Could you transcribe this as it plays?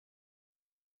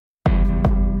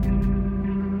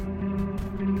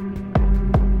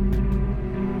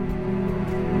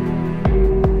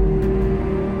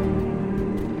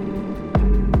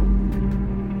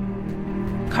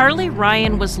Carly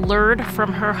Ryan was lured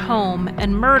from her home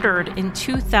and murdered in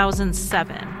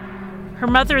 2007. Her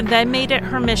mother then made it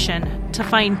her mission to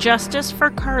find justice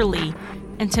for Carly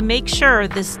and to make sure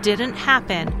this didn't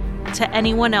happen to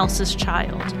anyone else's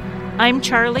child. I'm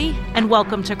Charlie, and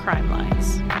welcome to Crime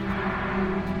Lines.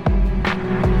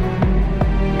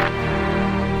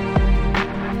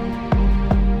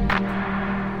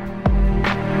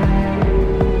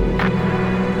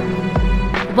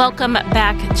 Welcome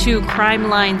back to Crime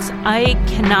Lines. I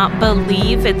cannot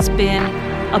believe it's been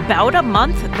about a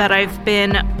month that I've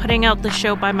been putting out the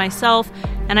show by myself,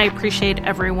 and I appreciate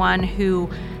everyone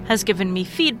who has given me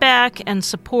feedback and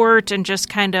support and just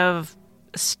kind of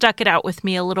stuck it out with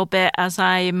me a little bit as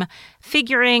I'm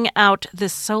figuring out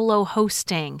this solo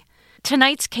hosting.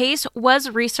 Tonight's case was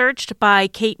researched by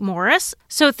Kate Morris,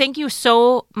 so thank you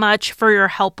so much for your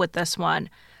help with this one.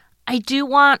 I do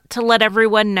want to let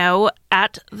everyone know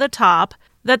at the top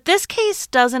that this case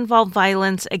does involve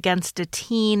violence against a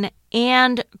teen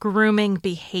and grooming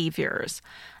behaviors.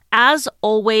 As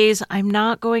always, I'm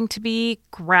not going to be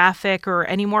graphic or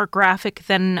any more graphic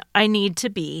than I need to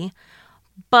be,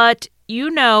 but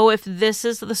you know if this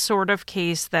is the sort of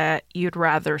case that you'd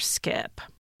rather skip.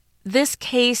 This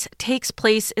case takes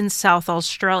place in South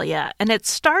Australia, and it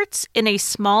starts in a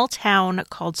small town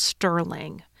called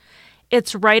Stirling.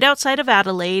 It's right outside of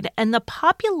Adelaide, and the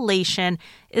population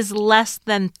is less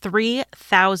than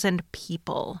 3,000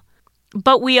 people.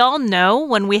 But we all know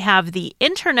when we have the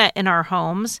internet in our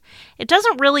homes, it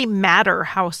doesn't really matter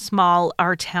how small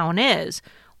our town is.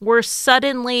 We're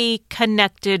suddenly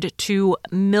connected to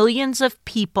millions of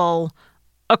people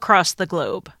across the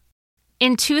globe.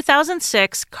 In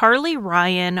 2006, Carly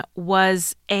Ryan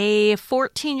was a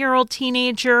 14-year-old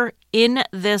teenager in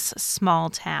this small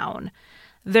town.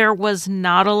 There was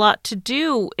not a lot to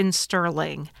do in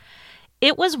Stirling.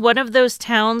 It was one of those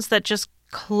towns that just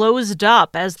closed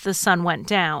up as the sun went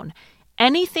down.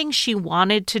 Anything she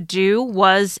wanted to do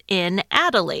was in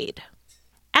Adelaide.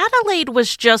 Adelaide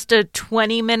was just a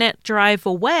 20-minute drive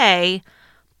away,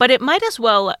 but it might as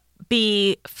well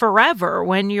be forever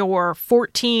when you're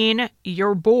 14,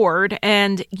 you're bored,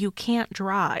 and you can't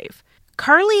drive.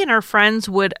 Carly and her friends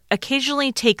would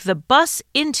occasionally take the bus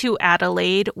into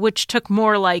Adelaide, which took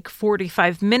more like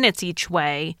 45 minutes each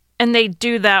way, and they'd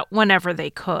do that whenever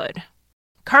they could.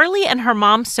 Carly and her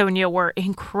mom, Sonia, were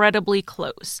incredibly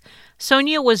close.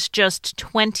 Sonia was just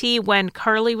 20 when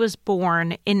Carly was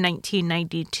born in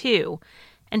 1992,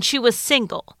 and she was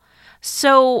single.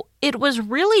 So it was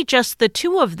really just the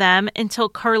two of them until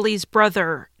Carly's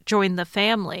brother joined the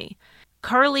family.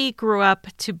 Carly grew up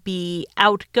to be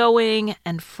outgoing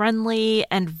and friendly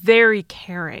and very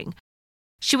caring.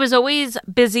 She was always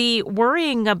busy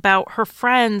worrying about her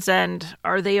friends and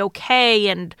are they okay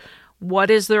and what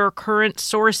is their current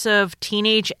source of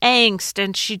teenage angst,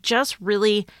 and she just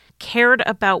really cared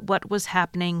about what was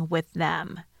happening with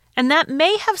them. And that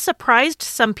may have surprised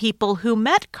some people who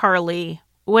met Carly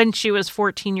when she was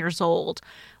 14 years old.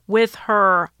 With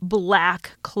her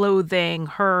black clothing,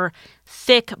 her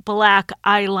thick black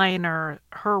eyeliner,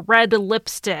 her red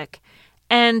lipstick,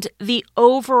 and the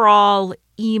overall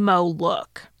emo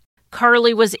look.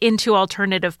 Carly was into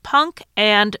alternative punk,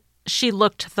 and she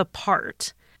looked the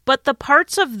part. But the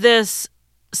parts of this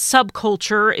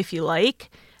subculture, if you like,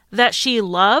 that she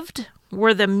loved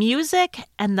were the music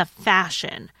and the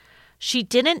fashion. She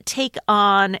didn't take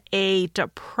on a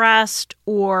depressed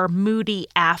or moody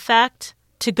affect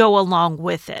to go along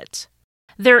with it.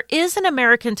 There is an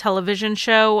American television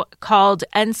show called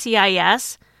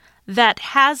NCIS that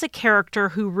has a character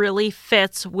who really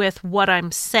fits with what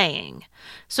I'm saying.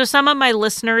 So some of my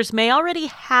listeners may already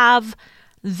have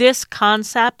this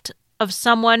concept of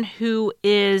someone who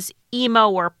is emo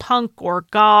or punk or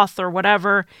goth or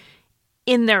whatever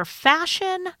in their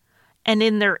fashion and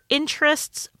in their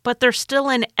interests, but they're still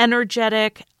an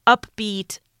energetic,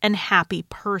 upbeat, and happy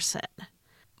person.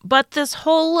 But this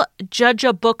whole judge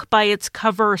a book by its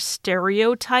cover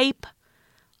stereotype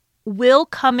will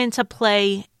come into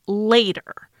play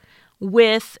later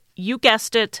with, you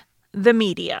guessed it, the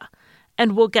media.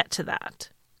 And we'll get to that.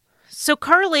 So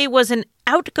Carly was an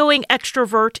outgoing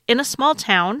extrovert in a small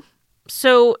town.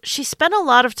 So she spent a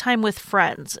lot of time with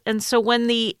friends. And so when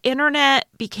the internet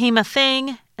became a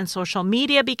thing and social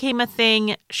media became a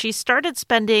thing, she started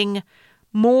spending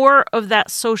more of that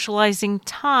socializing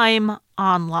time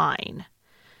online.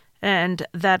 And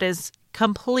that is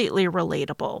completely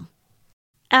relatable.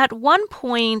 At one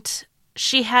point,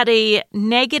 she had a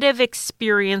negative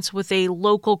experience with a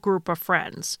local group of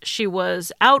friends. She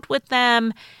was out with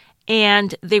them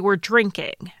and they were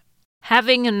drinking.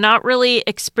 Having not really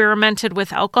experimented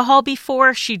with alcohol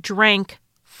before, she drank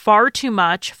far too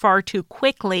much, far too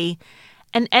quickly,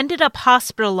 and ended up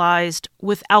hospitalized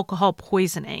with alcohol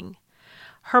poisoning.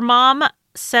 Her mom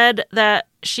said that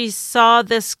she saw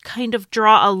this kind of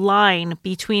draw a line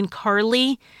between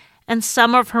Carly and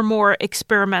some of her more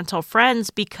experimental friends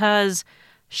because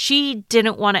she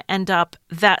didn't want to end up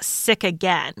that sick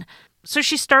again. So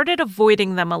she started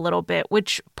avoiding them a little bit,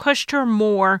 which pushed her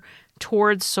more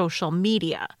towards social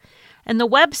media. And the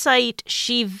website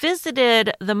she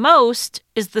visited the most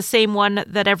is the same one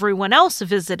that everyone else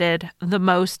visited the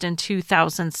most in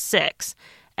 2006,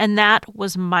 and that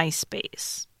was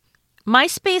MySpace.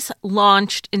 MySpace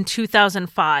launched in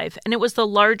 2005, and it was the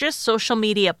largest social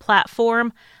media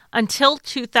platform until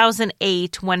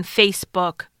 2008 when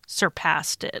Facebook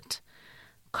surpassed it.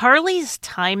 Carly's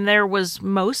time there was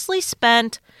mostly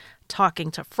spent talking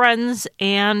to friends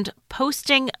and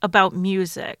posting about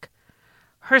music.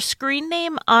 Her screen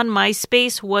name on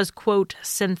MySpace was, quote,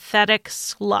 synthetic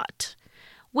slut,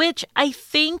 which I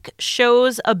think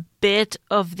shows a bit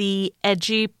of the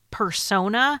edgy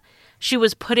persona she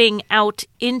was putting out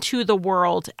into the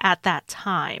world at that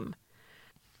time.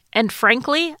 And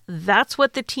frankly, that's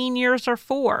what the teen years are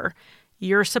for.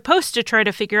 You're supposed to try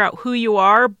to figure out who you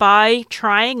are by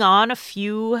trying on a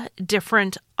few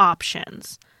different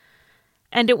options.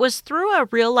 And it was through a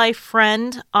real-life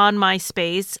friend on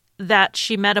MySpace that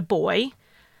she met a boy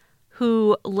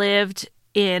who lived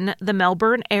in the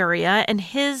Melbourne area, and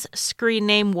his screen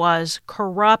name was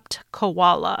Corrupt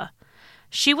Koala.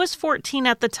 She was 14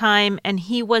 at the time, and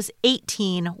he was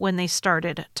 18 when they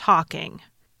started talking.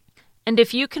 And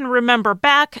if you can remember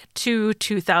back to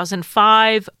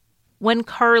 2005, when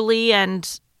Carly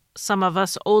and some of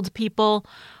us old people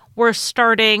were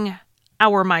starting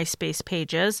our MySpace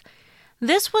pages,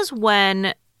 this was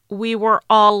when we were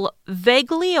all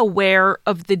vaguely aware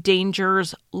of the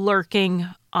dangers lurking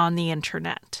on the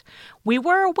internet. We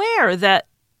were aware that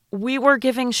we were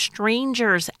giving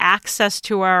strangers access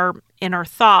to our inner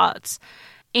thoughts,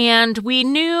 and we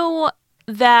knew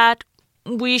that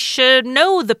we should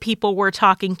know the people we're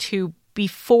talking to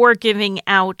before giving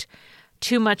out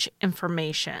too much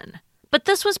information. But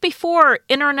this was before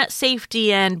internet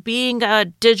safety and being a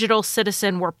digital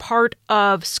citizen were part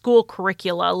of school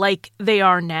curricula like they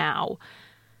are now.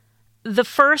 The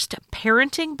first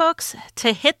parenting books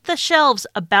to hit the shelves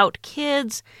about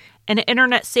kids and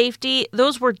internet safety,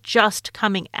 those were just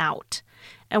coming out.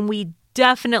 And we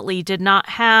definitely did not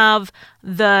have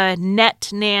the net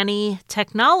nanny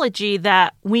technology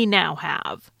that we now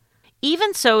have.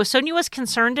 Even so, Sonia was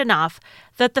concerned enough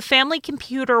that the family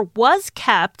computer was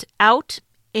kept out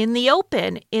in the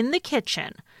open in the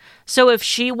kitchen. So if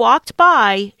she walked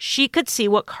by, she could see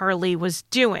what Carly was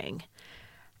doing.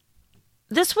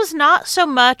 This was not so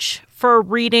much for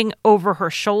reading over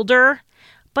her shoulder,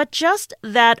 but just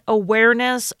that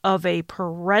awareness of a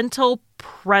parental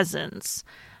presence.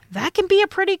 That can be a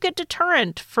pretty good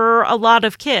deterrent for a lot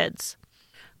of kids.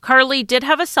 Carly did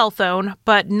have a cell phone,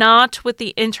 but not with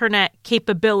the internet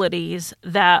capabilities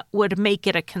that would make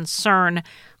it a concern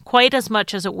quite as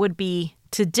much as it would be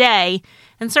today,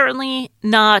 and certainly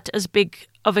not as big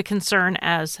of a concern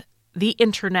as the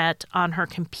internet on her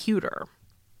computer.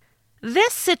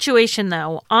 This situation,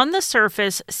 though, on the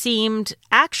surface seemed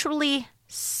actually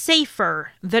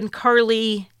safer than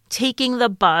Carly taking the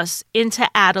bus into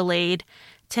Adelaide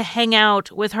to hang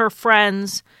out with her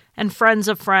friends and friends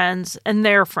of friends and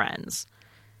their friends.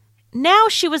 Now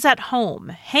she was at home,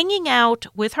 hanging out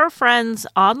with her friends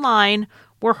online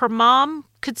where her mom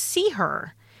could see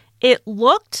her. It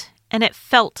looked and it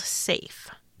felt safe.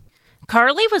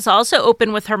 Carly was also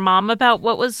open with her mom about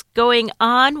what was going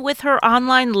on with her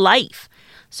online life.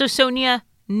 So Sonia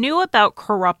knew about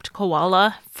Corrupt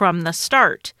Koala from the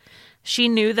start. She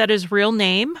knew that his real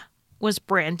name was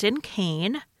Brandon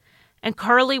Kane, and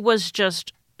Carly was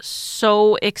just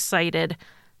so excited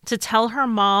to tell her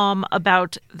mom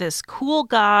about this cool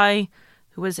guy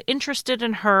who was interested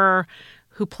in her,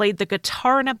 who played the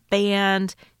guitar in a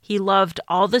band. He loved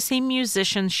all the same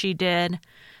musicians she did.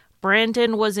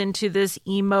 Brandon was into this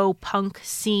emo punk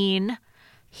scene.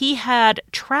 He had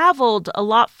traveled a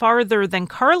lot farther than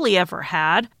Carly ever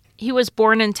had. He was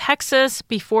born in Texas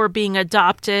before being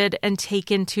adopted and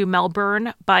taken to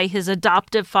Melbourne by his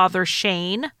adoptive father,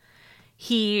 Shane.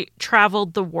 He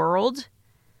traveled the world.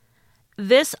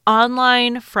 This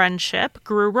online friendship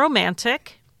grew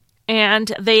romantic,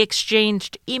 and they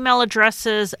exchanged email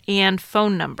addresses and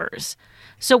phone numbers.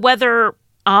 So whether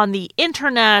on the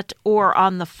internet or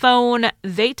on the phone,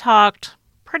 they talked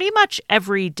pretty much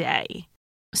every day.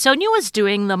 Sonia was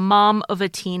doing the mom of a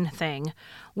teen thing,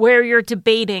 where you're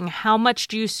debating how much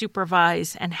do you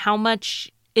supervise and how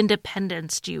much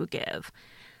independence do you give.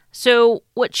 So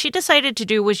what she decided to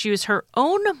do was use her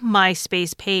own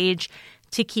MySpace page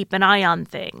to keep an eye on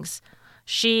things.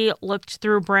 She looked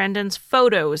through Brandon's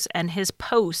photos and his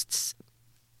posts.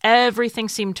 Everything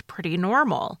seemed pretty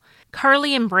normal.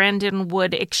 Carly and Brandon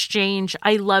would exchange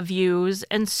I love yous,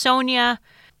 and Sonia,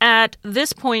 at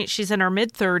this point, she's in her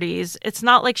mid-30s. It's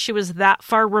not like she was that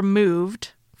far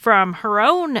removed from her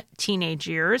own teenage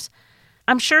years.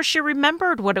 I'm sure she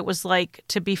remembered what it was like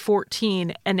to be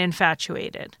 14 and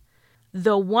infatuated.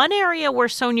 The one area where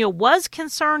Sonia was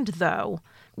concerned, though,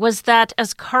 was that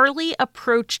as Carly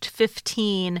approached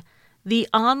 15, the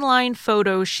online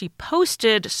photos she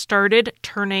posted started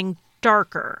turning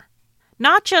darker.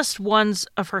 Not just ones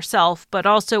of herself, but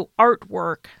also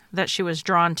artwork that she was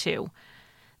drawn to.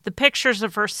 The pictures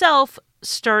of herself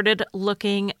started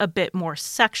looking a bit more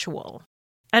sexual.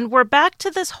 And we're back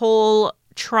to this whole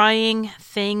trying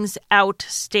things out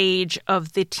stage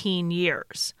of the teen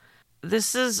years.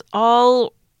 This is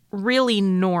all really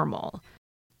normal.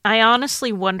 I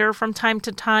honestly wonder from time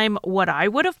to time what I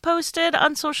would have posted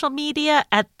on social media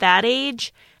at that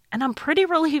age, and I'm pretty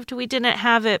relieved we didn't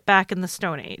have it back in the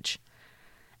Stone Age.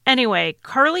 Anyway,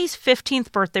 Carly's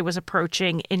 15th birthday was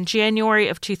approaching in January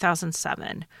of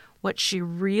 2007. What she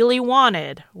really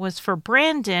wanted was for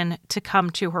Brandon to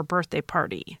come to her birthday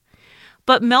party.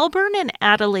 But Melbourne and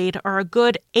Adelaide are a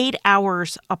good 8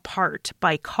 hours apart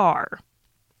by car.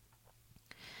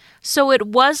 So it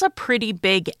was a pretty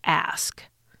big ask.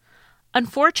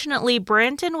 Unfortunately,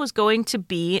 Brandon was going to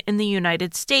be in the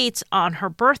United States on her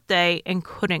birthday and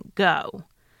couldn't go.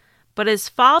 But his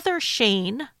father,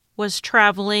 Shane, was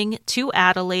traveling to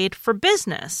Adelaide for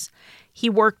business. He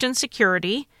worked in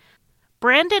security.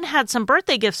 Brandon had some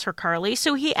birthday gifts for Carly,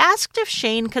 so he asked if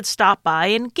Shane could stop by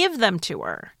and give them to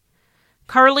her.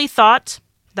 Carly thought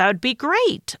that would be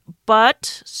great,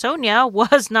 but Sonia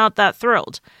was not that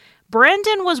thrilled.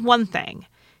 Brandon was one thing.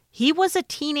 He was a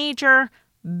teenager,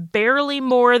 barely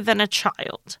more than a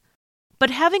child. But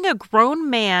having a grown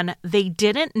man they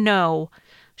didn't know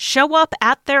show up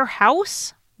at their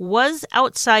house was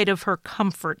outside of her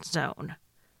comfort zone.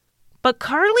 But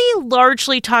Carly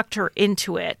largely talked her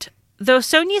into it, though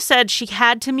Sonia said she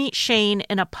had to meet Shane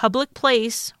in a public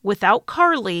place without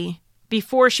Carly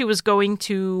before she was going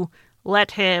to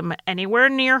let him anywhere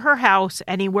near her house,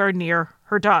 anywhere near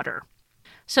her daughter.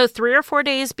 So 3 or 4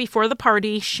 days before the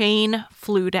party, Shane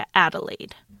flew to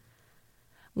Adelaide.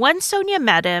 When Sonia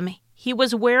met him, he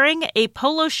was wearing a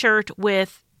polo shirt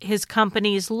with his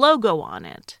company's logo on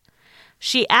it.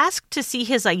 She asked to see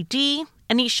his ID,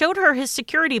 and he showed her his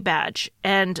security badge,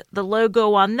 and the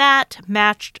logo on that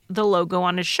matched the logo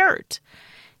on his shirt.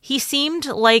 He seemed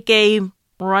like a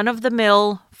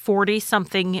run-of-the-mill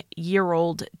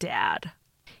 40-something-year-old dad.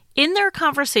 In their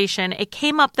conversation, it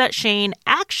came up that Shane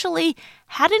actually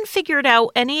hadn't figured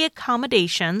out any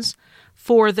accommodations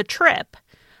for the trip,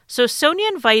 so Sonia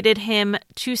invited him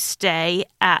to stay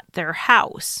at their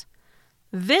house.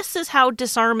 This is how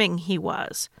disarming he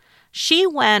was. She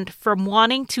went from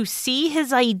wanting to see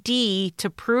his ID to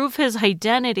prove his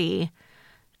identity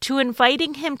to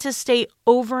inviting him to stay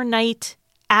overnight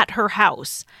at her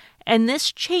house, and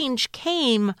this change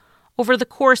came over the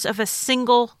course of a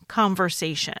single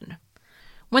conversation.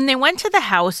 When they went to the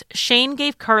house, Shane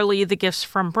gave Carly the gifts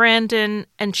from Brandon,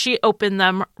 and she opened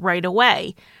them right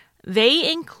away.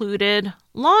 They included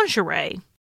lingerie,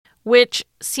 which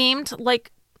seemed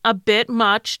like a bit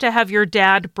much to have your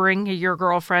dad bring your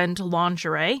girlfriend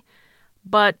lingerie,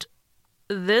 but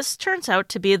this turns out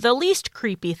to be the least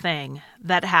creepy thing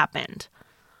that happened.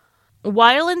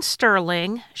 While in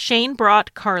Stirling, Shane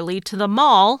brought Carly to the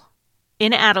mall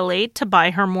in Adelaide to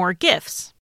buy her more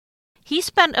gifts. He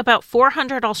spent about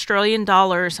 $400 Australian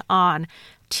on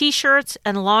t-shirts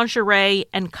and lingerie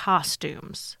and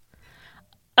costumes.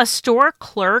 A store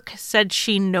clerk said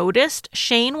she noticed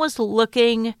Shane was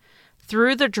looking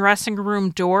through the dressing room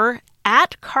door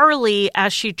at Carly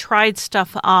as she tried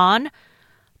stuff on,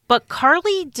 but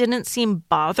Carly didn't seem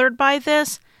bothered by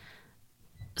this,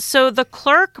 so the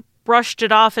clerk brushed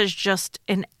it off as just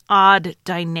an odd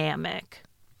dynamic.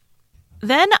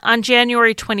 Then on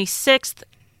January 26th,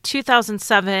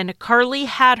 2007, Carly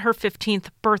had her 15th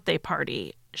birthday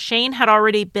party. Shane had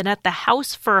already been at the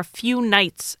house for a few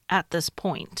nights at this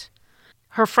point.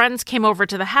 Her friends came over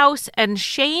to the house, and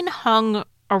Shane hung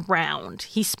around.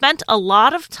 He spent a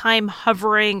lot of time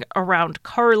hovering around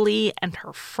Carly and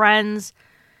her friends,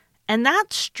 and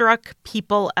that struck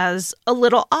people as a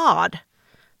little odd.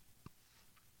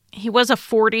 He was a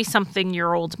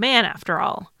 40-something-year-old man, after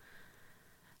all.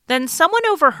 Then someone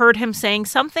overheard him saying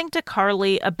something to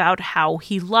Carly about how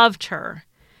he loved her.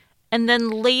 And then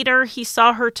later he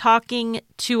saw her talking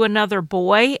to another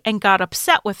boy and got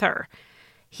upset with her.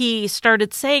 He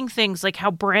started saying things like how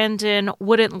Brandon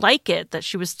wouldn't like it that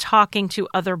she was talking to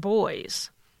other boys.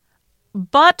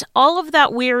 But all of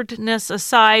that weirdness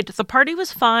aside, the party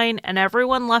was fine and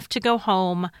everyone left to go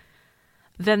home.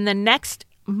 Then the next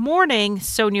morning,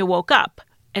 Sonia woke up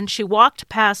and she walked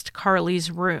past Carly's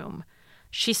room.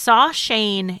 She saw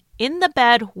Shane in the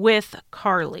bed with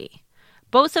Carly.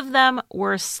 Both of them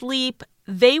were asleep.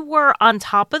 They were on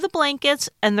top of the blankets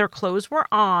and their clothes were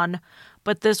on,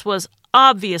 but this was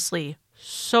obviously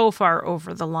so far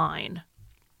over the line.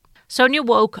 Sonia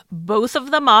woke both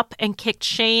of them up and kicked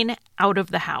Shane out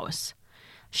of the house.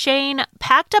 Shane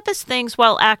packed up his things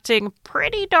while acting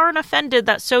pretty darn offended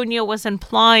that Sonia was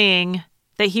implying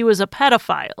that he was a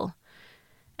pedophile.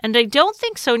 And I don't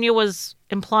think Sonia was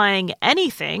implying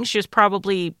anything. She was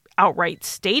probably outright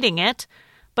stating it.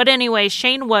 But anyway,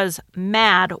 Shane was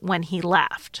mad when he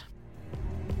left.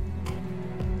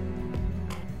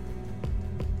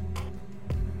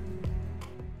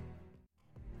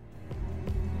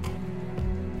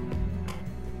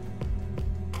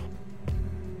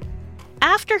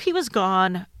 After he was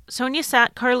gone, Sonia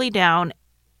sat Carly down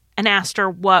and asked her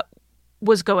what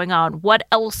was going on, what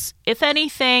else, if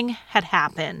anything, had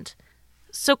happened.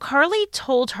 So Carly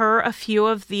told her a few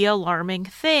of the alarming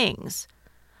things.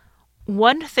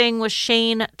 One thing was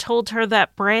Shane told her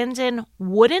that Brandon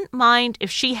wouldn't mind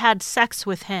if she had sex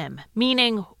with him,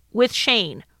 meaning with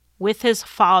Shane, with his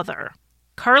father.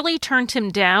 Carly turned him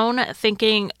down,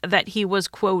 thinking that he was,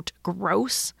 quote,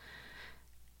 gross.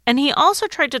 And he also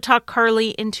tried to talk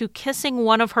Carly into kissing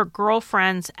one of her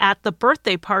girlfriends at the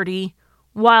birthday party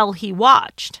while he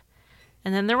watched.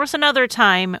 And then there was another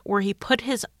time where he put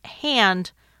his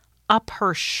hand up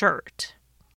her shirt.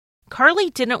 Carly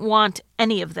didn't want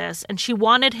any of this, and she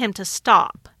wanted him to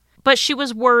stop. But she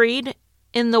was worried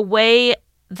in the way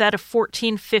that a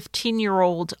 14,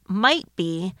 15-year-old might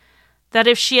be, that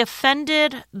if she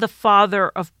offended the father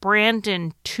of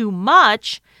Brandon too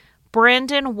much,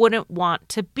 Brandon wouldn't want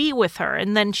to be with her,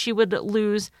 and then she would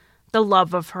lose the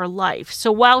love of her life.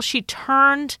 So while she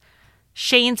turned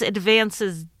Shane's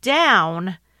advances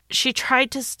down, she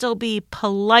tried to still be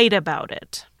polite about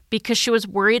it because she was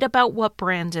worried about what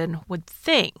Brandon would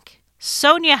think.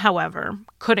 Sonia, however,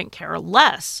 couldn't care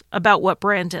less about what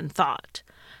Brandon thought.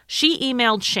 She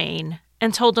emailed Shane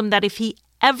and told him that if he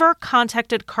ever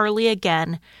contacted Carly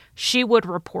again, she would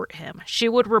report him. She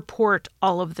would report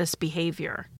all of this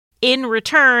behavior. In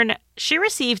return, she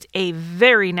received a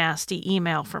very nasty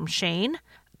email from Shane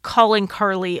calling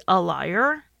Carly a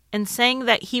liar and saying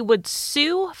that he would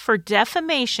sue for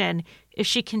defamation if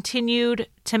she continued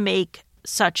to make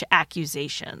such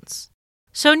accusations.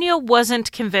 Sonia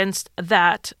wasn't convinced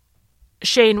that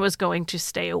Shane was going to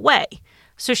stay away,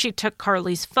 so she took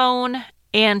Carly's phone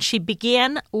and she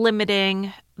began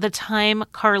limiting the time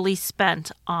Carly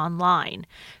spent online.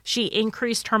 She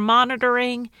increased her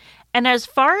monitoring, and as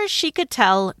far as she could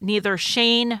tell, neither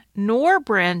Shane nor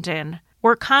Brandon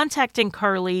were contacting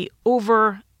Carly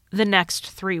over the next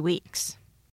 3 weeks.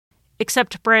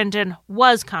 Except Brandon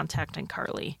was contacting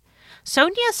Carly.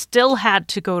 Sonia still had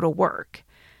to go to work.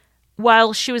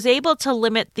 While she was able to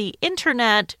limit the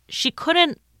internet, she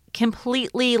couldn't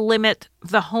completely limit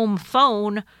the home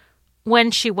phone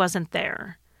when she wasn't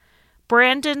there.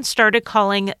 Brandon started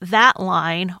calling that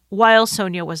line while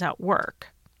Sonia was at work.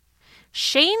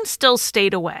 Shane still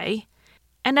stayed away,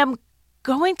 and I'm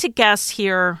going to guess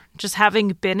here, just having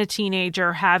been a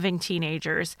teenager, having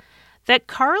teenagers, that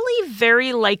Carly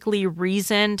very likely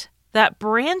reasoned that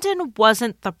Brandon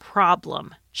wasn't the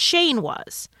problem. Shane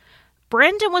was.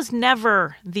 Brandon was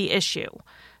never the issue.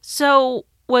 So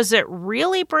was it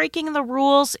really breaking the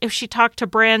rules if she talked to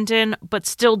Brandon but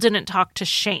still didn't talk to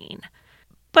Shane?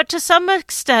 But to some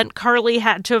extent, Carly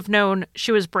had to have known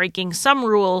she was breaking some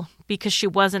rule because she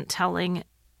wasn't telling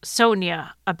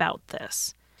Sonia about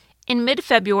this. In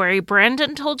mid-February,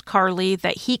 Brandon told Carly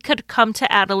that he could come to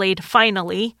Adelaide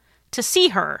finally to see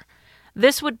her.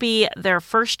 This would be their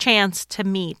first chance to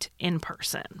meet in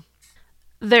person.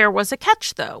 There was a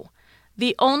catch, though.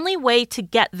 The only way to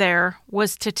get there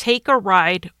was to take a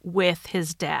ride with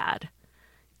his dad.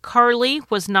 Carly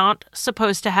was not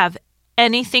supposed to have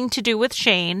anything to do with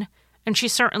Shane, and she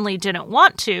certainly didn't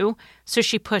want to, so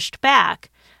she pushed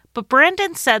back. But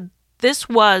Brandon said this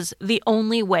was the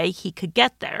only way he could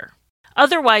get there.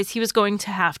 Otherwise, he was going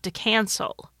to have to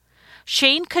cancel.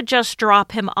 Shane could just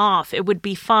drop him off. It would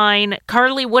be fine.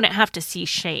 Carly wouldn't have to see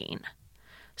Shane.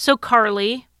 So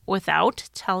Carly, without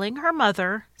telling her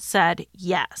mother, said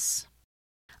yes.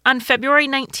 On February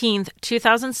 19th,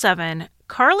 2007,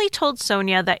 Carly told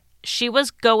Sonia that she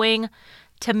was going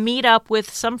to meet up with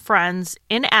some friends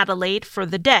in Adelaide for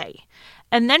the day,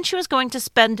 and then she was going to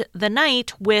spend the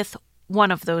night with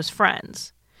one of those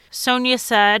friends. Sonia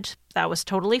said that was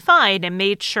totally fine and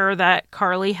made sure that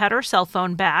Carly had her cell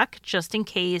phone back just in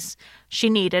case she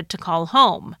needed to call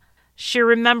home. She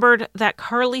remembered that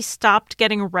Carly stopped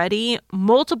getting ready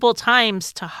multiple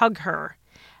times to hug her.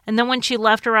 And then when she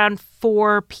left around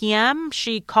 4 p.m.,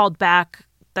 she called back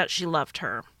that she loved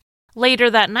her. Later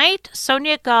that night,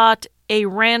 Sonia got a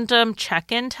random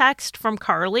check-in text from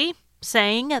Carly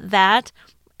saying that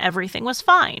everything was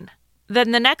fine.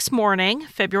 Then the next morning,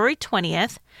 February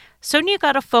 20th, Sonia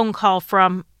got a phone call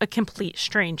from a complete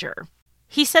stranger.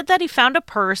 He said that he found a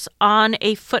purse on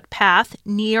a footpath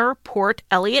near Port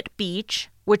Elliot Beach,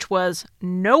 which was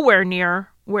nowhere near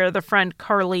where the friend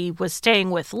Carly was staying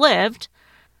with lived.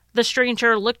 The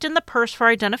stranger looked in the purse for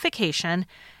identification,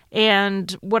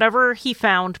 and whatever he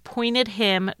found pointed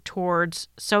him towards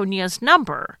Sonia's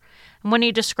number. And when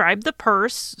he described the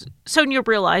purse, Sonia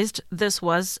realized this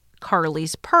was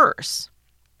Carly's purse.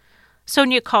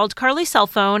 Sonia called Carly's cell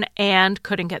phone and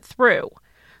couldn't get through.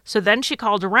 So then she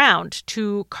called around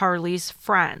to Carly's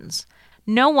friends.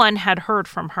 No one had heard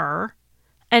from her,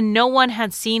 and no one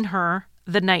had seen her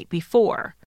the night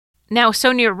before. Now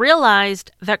Sonia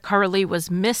realized that Carly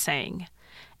was missing,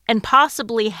 and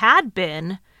possibly had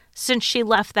been since she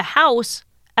left the house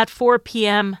at 4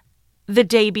 p.m. the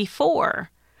day before.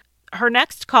 Her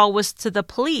next call was to the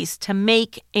police to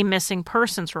make a missing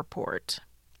persons report.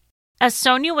 As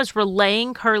Sonia was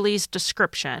relaying Carly's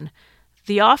description,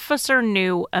 the officer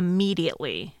knew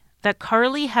immediately that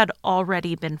Carly had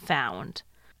already been found.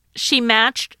 She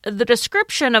matched the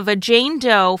description of a Jane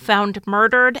Doe found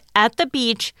murdered at the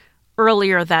beach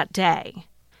earlier that day.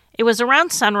 It was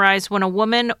around sunrise when a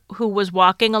woman who was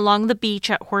walking along the beach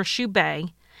at Horseshoe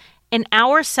Bay, an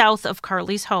hour south of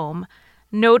Carly's home,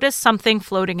 noticed something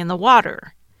floating in the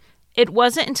water. It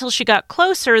wasn't until she got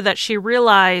closer that she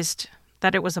realized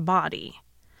that it was a body.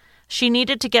 She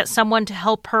needed to get someone to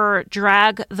help her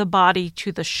drag the body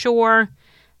to the shore.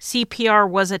 CPR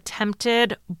was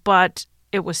attempted, but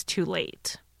it was too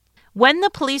late. When the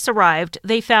police arrived,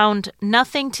 they found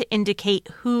nothing to indicate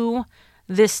who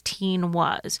this teen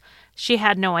was. She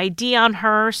had no ID on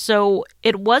her, so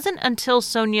it wasn't until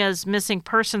Sonia's missing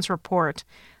persons report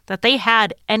that they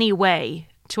had any way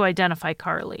to identify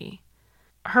Carly.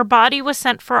 Her body was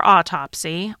sent for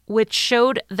autopsy, which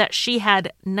showed that she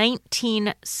had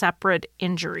 19 separate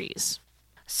injuries.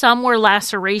 Some were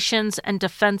lacerations and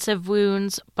defensive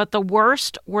wounds, but the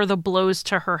worst were the blows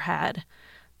to her head,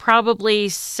 probably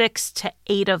 6 to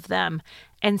 8 of them,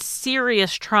 and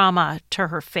serious trauma to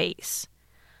her face.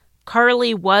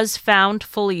 Carly was found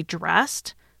fully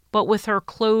dressed, but with her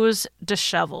clothes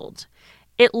disheveled.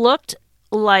 It looked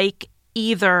like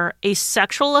either a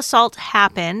sexual assault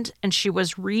happened and she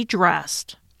was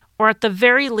redressed, or at the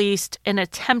very least, an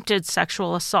attempted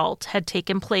sexual assault had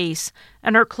taken place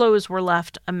and her clothes were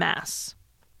left a mess.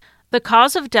 The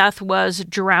cause of death was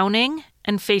drowning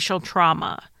and facial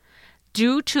trauma.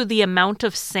 Due to the amount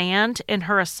of sand in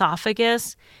her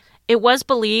esophagus, it was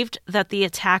believed that the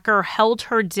attacker held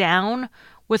her down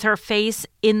with her face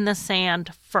in the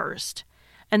sand first,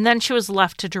 and then she was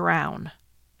left to drown.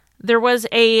 There was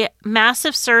a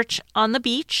massive search on the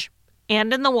beach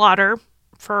and in the water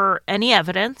for any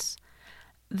evidence.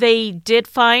 They did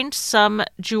find some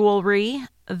jewelry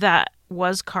that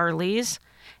was Carly's,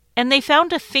 and they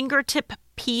found a fingertip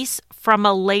piece from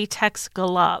a latex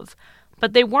glove,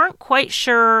 but they weren't quite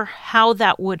sure how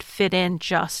that would fit in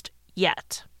just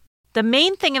yet. The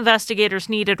main thing investigators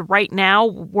needed right now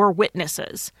were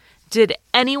witnesses. Did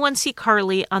anyone see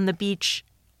Carly on the beach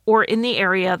or in the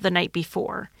area the night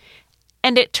before?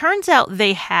 And it turns out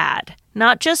they had,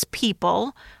 not just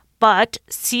people, but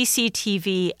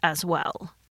CCTV as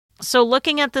well. So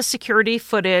looking at the security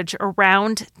footage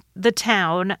around the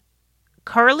town,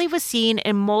 Carly was seen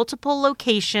in multiple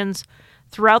locations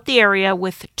throughout the area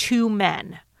with 2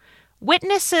 men.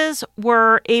 Witnesses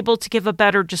were able to give a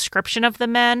better description of the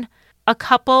men. A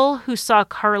couple who saw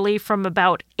Carly from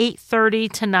about 8:30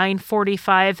 to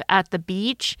 9:45 at the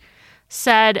beach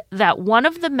said that one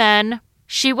of the men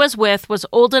she was with was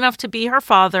old enough to be her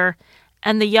father,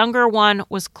 and the younger one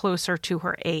was closer to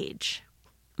her age.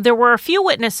 There were a few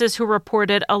witnesses who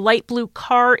reported a light blue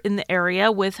car in the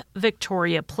area with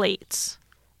Victoria plates.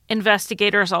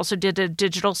 Investigators also did a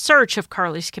digital search of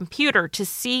Carly's computer to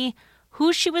see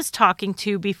who she was talking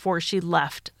to before she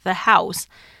left the house.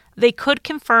 They could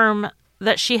confirm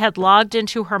that she had logged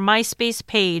into her MySpace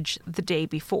page the day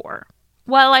before.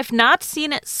 While I've not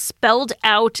seen it spelled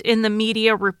out in the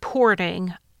media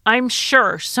reporting, I'm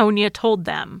sure Sonia told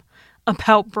them.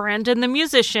 about Brandon the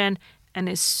musician and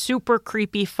his super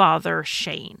creepy father,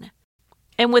 Shane.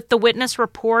 And with the witness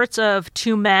reports of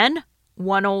two men,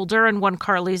 one older and one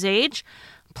Carly's age,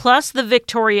 plus the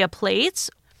Victoria plates,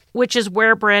 which is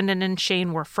where Brandon and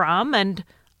Shane were from, and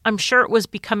I'm sure it was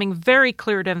becoming very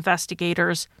clear to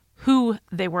investigators who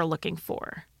they were looking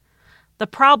for. The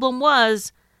problem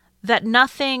was that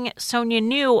nothing Sonia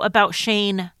knew about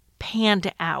Shane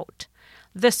panned out.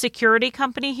 The security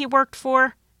company he worked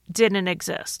for didn't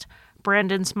exist.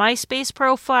 Brandon's MySpace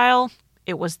profile,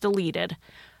 it was deleted.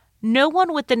 No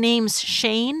one with the names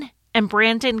Shane and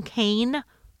Brandon Kane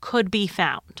could be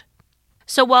found.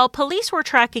 So while police were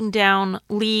tracking down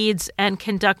leads and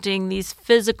conducting these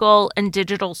physical and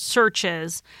digital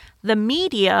searches, the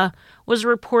media was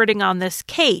reporting on this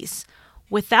case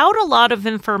without a lot of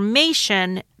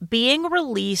information being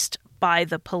released by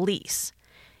the police.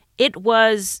 It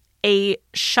was a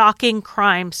shocking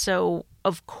crime, so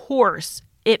of course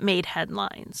it made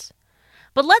headlines.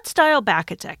 But let's dial back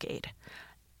a decade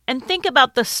and think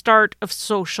about the start of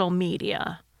social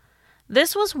media.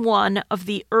 This was one of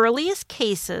the earliest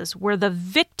cases where the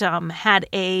victim had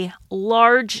a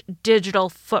large digital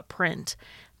footprint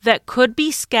that could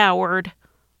be scoured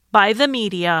by the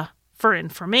media for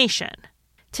information.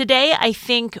 Today, I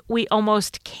think we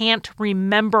almost can't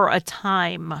remember a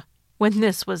time when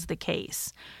this was the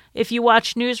case. If you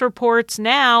watch news reports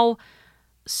now,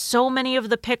 so many of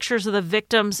the pictures of the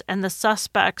victims and the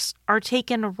suspects are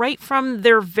taken right from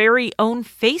their very own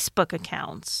Facebook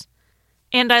accounts.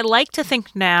 And I like to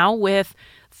think now, with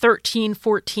 13,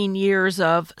 14 years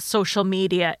of social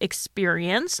media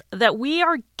experience, that we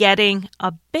are getting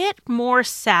a bit more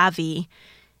savvy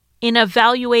in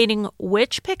evaluating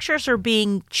which pictures are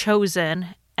being chosen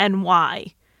and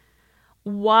why.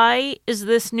 Why is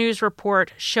this news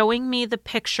report showing me the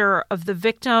picture of the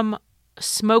victim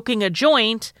smoking a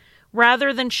joint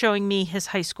rather than showing me his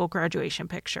high school graduation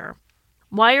picture?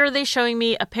 Why are they showing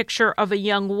me a picture of a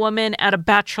young woman at a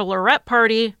bachelorette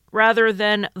party rather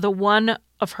than the one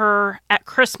of her at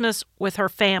Christmas with her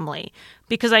family?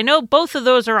 Because I know both of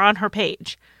those are on her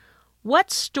page.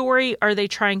 What story are they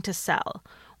trying to sell?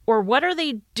 Or what are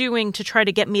they doing to try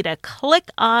to get me to click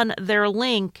on their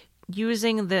link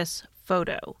using this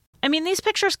photo? I mean, these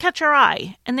pictures catch our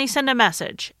eye and they send a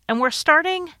message. And we're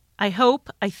starting, I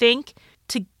think,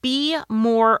 to be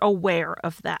more aware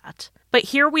of that. But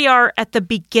here we are at the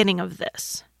beginning of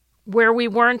this, where we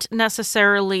weren't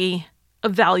necessarily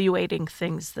evaluating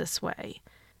things this way.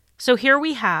 So here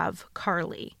we have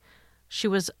Carly. She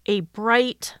was a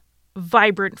bright,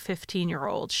 vibrant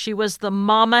 15-year-old. She was the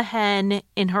mama hen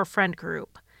in her friend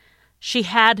group. She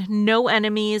had no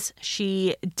enemies.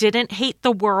 She didn't hate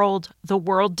the world. The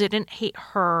world didn't hate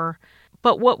her.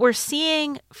 But what we're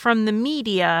seeing from the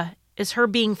media is her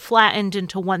being flattened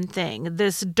into one thing,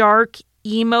 this dark,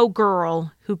 emo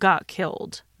girl who got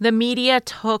killed. The media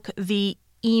took the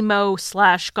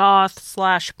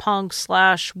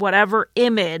emo/goth/punk/whatever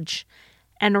image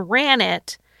and ran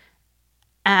it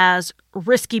as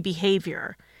risky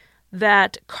behavior.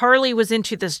 That Carly was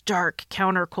into this dark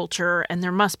counterculture and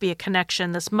there must be a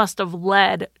connection. This must have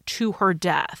led to her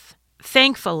death.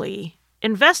 Thankfully,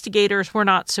 investigators were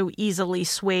not so easily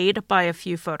swayed by a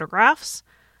few photographs.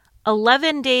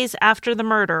 11 days after the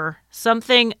murder,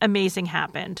 something amazing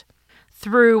happened.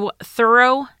 Through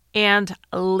thorough and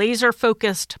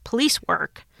laser-focused police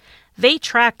work, they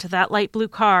tracked that light blue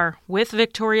car with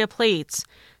Victoria plates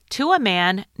to a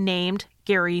man named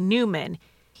Gary Newman.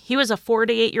 He was a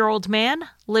 48-year-old man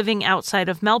living outside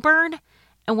of Melbourne,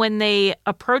 and when they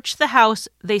approached the house,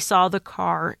 they saw the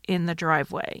car in the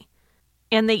driveway.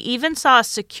 And they even saw a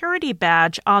security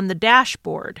badge on the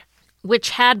dashboard,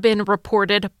 which had been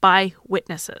reported by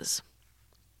witnesses.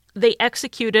 They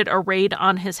executed a raid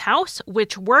on his house,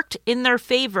 which worked in their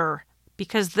favor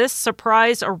because this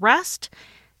surprise arrest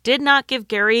did not give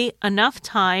Gary enough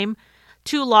time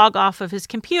to log off of his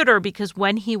computer because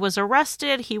when he was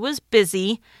arrested, he was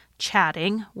busy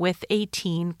chatting with a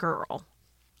teen girl.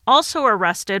 Also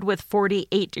arrested with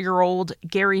 48-year-old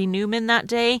Gary Newman that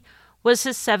day was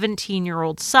his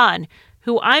 17-year-old son,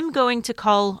 who I'm going to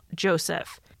call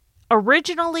Joseph.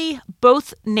 Originally,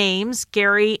 both names,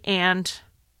 Gary and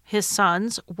his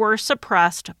sons, were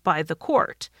suppressed by the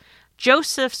court.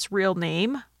 Joseph's real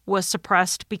name was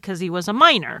suppressed because he was a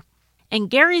minor. And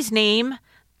Gary's name,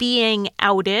 being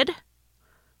outed,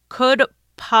 could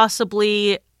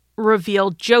possibly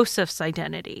reveal Joseph's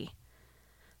identity.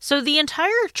 So the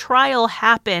entire trial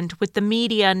happened with the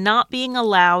media not being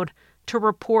allowed to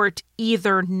report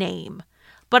either name.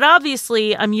 But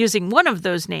obviously, I'm using one of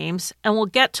those names, and we'll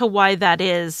get to why that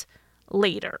is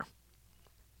later.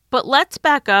 But let's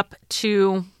back up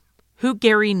to who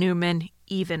Gary Numan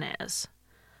even is.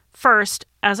 First,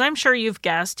 as I'm sure you've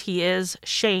guessed, he is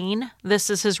Shane. This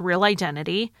is his real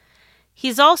identity.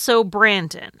 He's also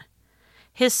Brandon.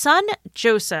 His son,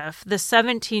 Joseph, the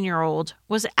 17-year-old,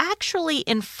 was actually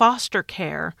in foster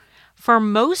care for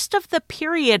most of the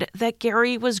period that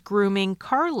Gary was grooming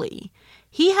Carly.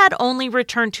 He had only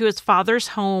returned to his father's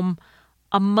home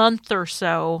a month or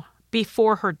so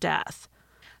before her death.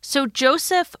 So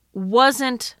Joseph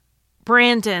wasn't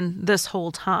Brandon this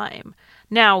whole time.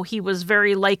 Now, he was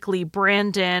very likely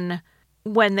Brandon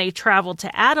when they traveled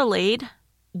to Adelaide,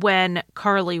 when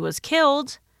Carly was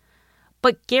killed.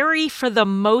 But Gary, for the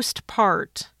most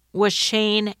part, was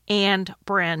Shane and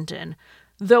Brandon,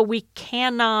 though we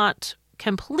cannot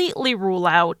completely rule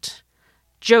out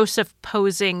Joseph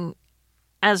posing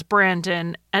as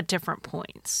Brandon at different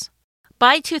points.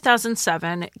 By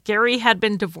 2007, Gary had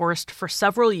been divorced for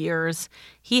several years.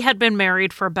 He had been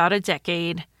married for about a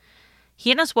decade.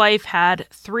 He and his wife had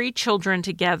 3 children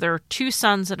together, 2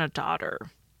 sons and a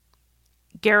daughter.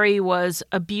 Gary was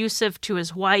abusive to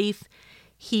his wife.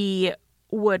 He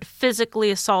would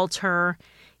physically assault her.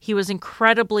 He was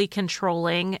incredibly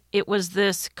controlling. It was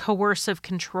this coercive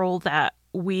control that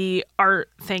we are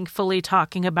thankfully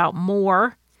talking about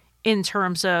more in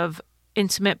terms of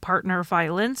intimate partner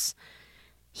violence.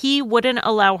 He wouldn't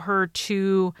allow her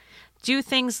to do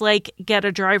things like get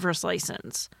a driver's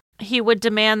license. He would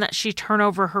demand that she turn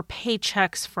over her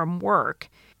paychecks from work.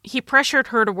 He pressured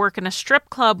her to work in a strip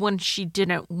club when she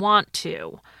didn't want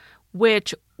to,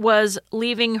 which was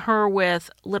leaving her with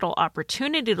little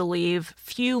opportunity to leave,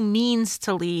 few means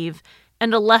to leave,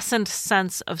 and a lessened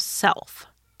sense of self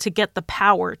to get the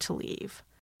power to leave.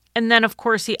 And then, of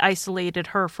course, he isolated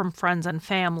her from friends and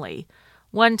family.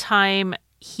 One time,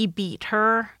 he beat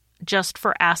her just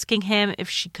for asking him if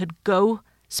she could go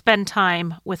spend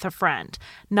time with a friend.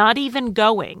 Not even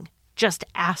going, just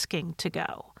asking to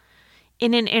go.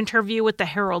 In an interview with the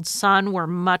Herald Sun, where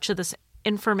much of this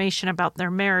information about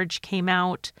their marriage came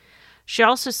out, she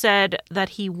also said that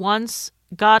he once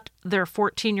got their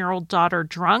 14-year-old daughter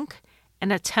drunk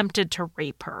and attempted to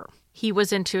rape her. He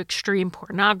was into extreme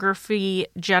pornography,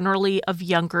 generally of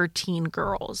younger teen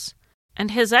girls.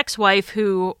 And his ex-wife,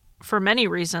 who, for many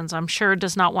reasons, I'm sure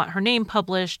does not want her name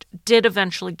published, did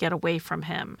eventually get away from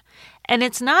him. And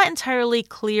it's not entirely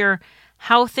clear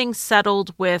how things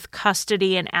settled with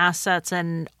custody and assets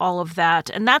and all of that.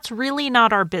 And that's really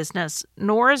not our business,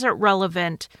 nor is it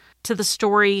relevant to the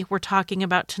story we're talking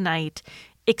about tonight,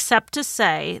 except to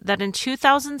say that in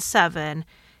 2007,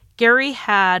 Gary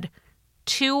had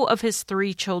 2 of his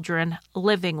 3 children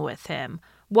living with him.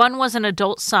 One was an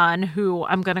adult son, who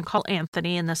I'm going to call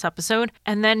Anthony in this episode,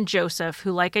 and then Joseph,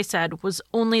 who, like I said, was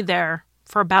only there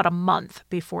for about a month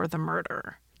before the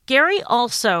murder. Gary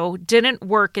also didn't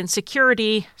work in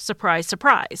security, surprise,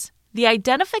 surprise. The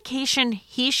identification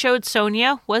he showed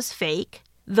Sonia was fake.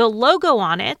 The logo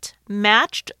on it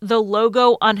matched the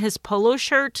logo on his polo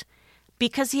shirt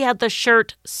because he had the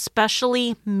shirt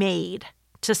specially made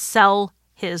to sell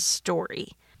his story.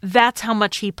 That's how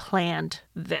much he planned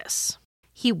this.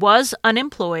 He was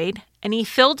unemployed, and he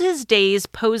filled his days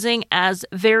posing as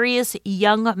various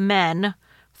young men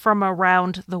from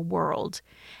around the world.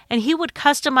 And he would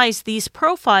customize these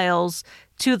profiles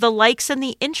to the likes and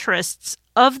the interests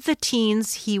of the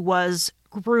teens he was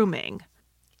grooming.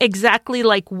 Exactly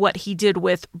like what he did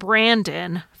with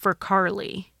Brandon for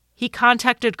Carly. He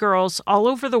contacted girls all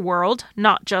over the world,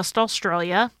 not just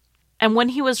Australia. And when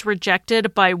he was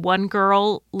rejected by one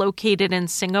girl located in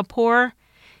Singapore,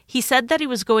 he said that he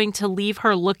was going to leave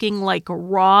her looking like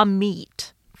raw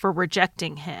meat for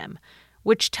rejecting him,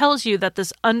 which tells you that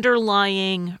this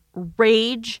underlying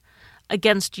rage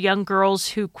against young girls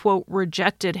who, quote,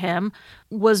 rejected him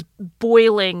was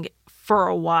boiling for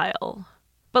a while.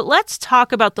 But let's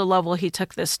talk about the level he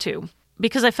took this to,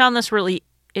 because I found this really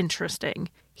interesting.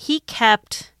 He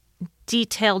kept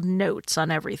detailed notes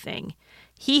on everything.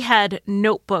 He had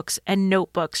notebooks and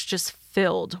notebooks just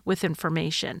filled with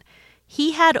information.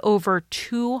 He had over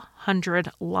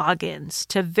 200 logins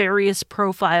to various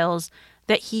profiles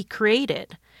that he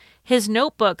created. His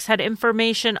notebooks had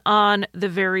information on the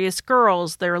various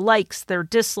girls, their likes, their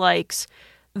dislikes,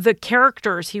 the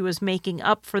characters he was making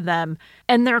up for them,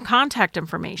 and their contact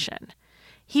information.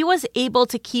 He was able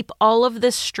to keep all of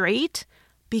this straight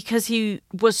because he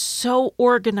was so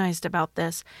organized about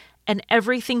this, and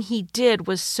everything he did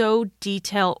was so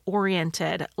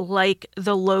detail-oriented, like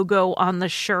the logo on the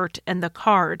shirt and the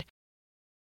card.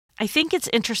 I think it's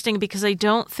interesting because I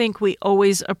don't think we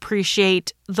always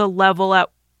appreciate the level at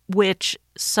which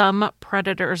some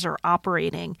predators are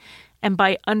operating. And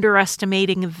by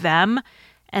underestimating them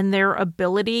and their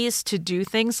abilities to do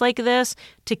things like this,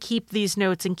 to keep these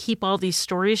notes and keep all these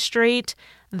stories straight,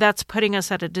 that's putting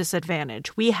us at a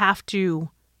disadvantage. We have to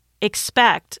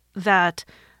expect that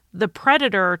the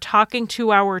predator talking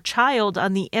to our child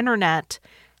on the internet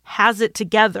has it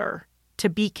together to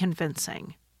be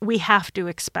convincing. We have to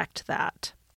expect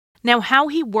that. Now, how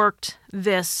he worked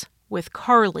this with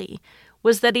Carly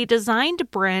was that he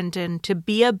designed Brandon to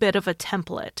be a bit of a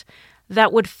template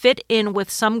that would fit in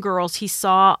with some girls he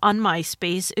saw on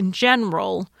MySpace in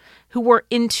general who were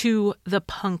into the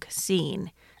punk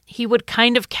scene. He would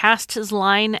kind of cast his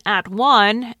line at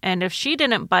one, and if she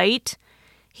didn't bite,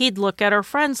 he'd look at her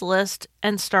friends list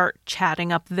and start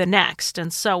chatting up the next,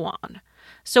 and so on.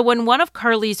 So when one of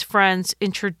Carly's friends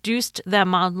introduced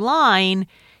them online,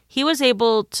 he was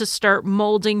able to start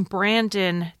molding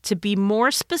Brandon to be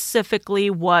more specifically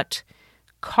what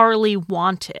Carly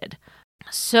wanted.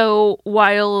 So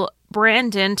while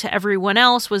Brandon, to everyone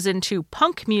else, was into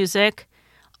punk music,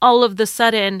 all of the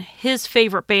sudden his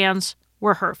favorite bands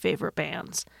were her favorite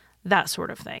bands, that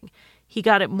sort of thing. He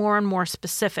got it more and more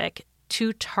specific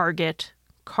to target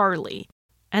Carly.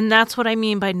 And that's what I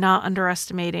mean by not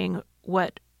underestimating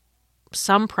what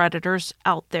some predators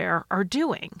out there are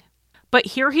doing. But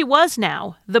here he was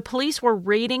now. The police were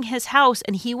raiding his house,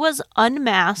 and he was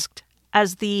unmasked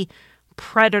as the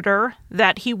predator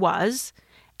that he was.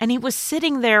 And he was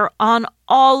sitting there on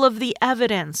all of the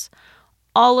evidence,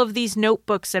 all of these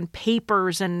notebooks and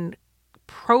papers and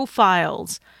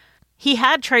profiles. He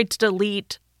had tried to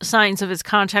delete signs of his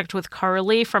contact with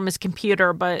Carly from his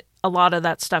computer, but a lot of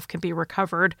that stuff can be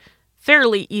recovered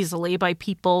fairly easily by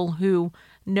people who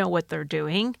know what they're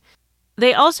doing.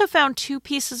 They also found 2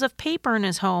 pieces of paper in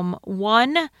his home,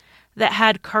 one that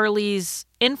had Carly's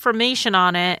information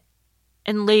on it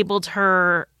and labeled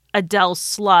her Adele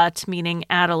Slut, meaning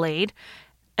Adelaide,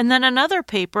 and then another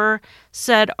paper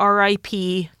said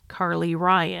R.I.P. Carly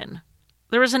Ryan.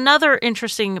 There was another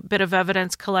interesting bit of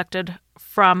evidence collected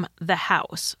from the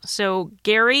house. So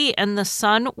Gary and the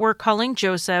son were calling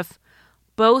Joseph.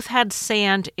 Both had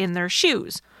sand in their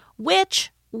shoes,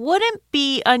 which wouldn't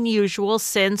be unusual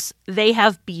since they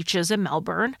have beaches in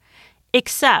Melbourne,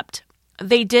 except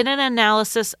they did an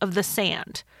analysis of the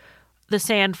sand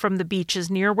from the beaches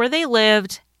near where they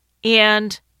lived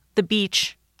and the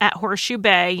beach at Horseshoe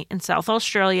Bay in South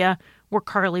Australia where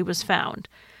Carly was found.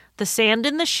 The sand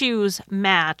in the shoes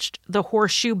matched the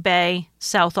Horseshoe Bay,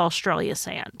 South Australia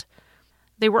sand.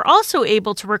 They were also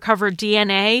able to recover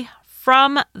DNA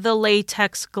from the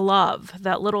latex glove,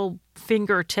 that little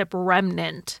fingertip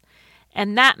remnant,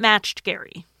 and that matched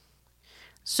Gary.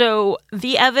 So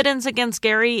the evidence against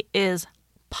Gary is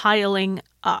piling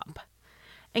up.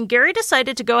 And Gary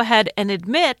decided to go ahead and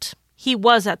admit he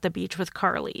was at the beach with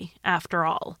Carly, after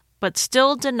all, but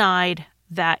still denied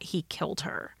that he killed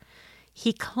her.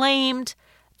 He claimed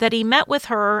that he met with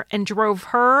her and drove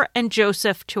her and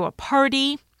Joseph to a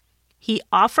party. He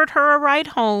offered her a ride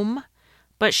home,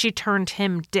 but she turned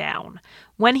him down.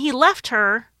 When he left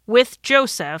her with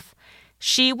Joseph,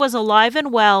 she was alive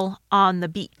and well on the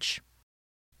beach.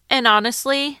 And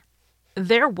honestly,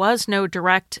 there was no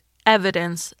direct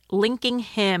evidence linking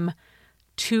him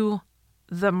to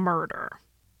the murder.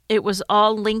 It was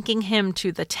all linking him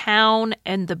to the town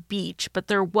and the beach, but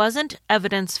there wasn't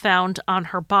evidence found on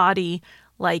her body,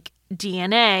 like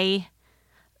DNA,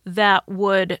 that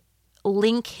would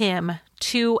link him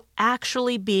to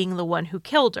actually being the one who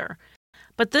killed her.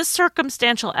 But this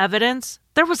circumstantial evidence,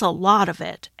 there was a lot of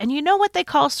it. And you know what they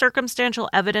call circumstantial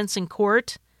evidence in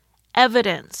court?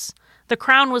 Evidence. The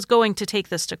Crown was going to take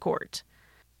this to court.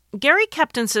 Gary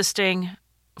kept insisting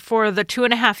for the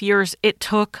 2.5 years it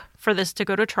took for this to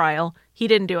go to trial, he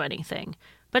didn't do anything.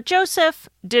 But Joseph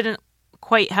didn't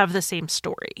quite have the same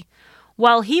story.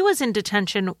 While he was in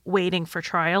detention waiting for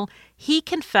trial, he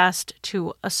confessed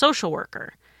to a social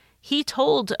worker. He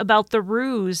told about the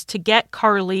ruse to get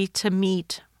Carly to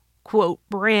meet, quote,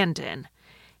 Brandon.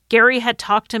 Gary had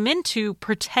talked him into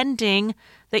pretending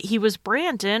that he was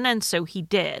Brandon, and so he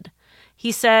did.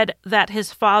 He said that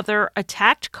his father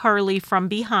attacked Carly from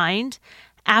behind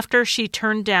after she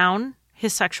turned down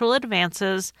his sexual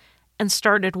advances and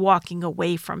started walking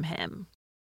away from him.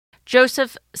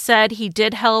 Joseph said he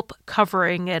did help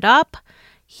covering it up.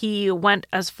 He went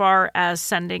as far as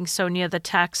sending Sonia the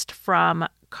text from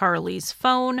Carly's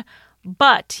phone,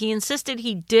 but he insisted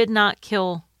he did not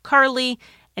kill Carly,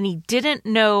 and he didn't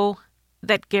know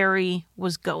that Gary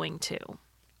was going to.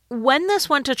 When this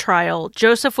went to trial,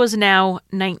 Joseph was now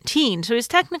 19, so he's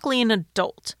technically an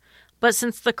adult. But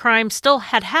since the crime still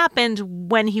had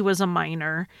happened when he was a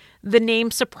minor, the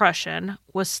name suppression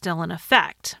was still in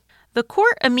effect. The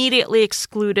court immediately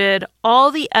excluded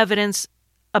all the evidence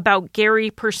about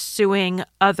Gary pursuing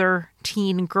other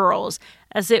teen girls,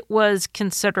 as it was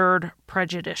considered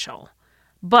prejudicial.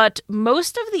 But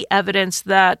most of the evidence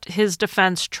that his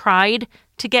defense tried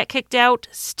to get kicked out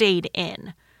stayed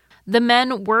in. The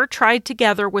men were tried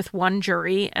together with one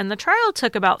jury, and the trial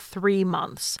took about 3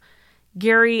 months.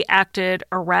 Gary acted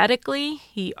erratically,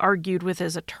 he argued with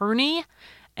his attorney,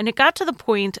 and it got to the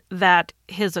point that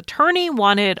his attorney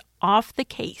wanted off the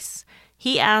case.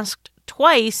 He asked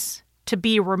twice to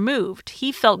be removed.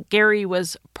 He felt Gary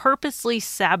was purposely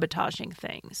sabotaging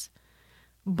things.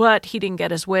 But he didn't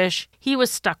get his wish. He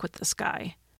was stuck with this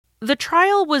guy. The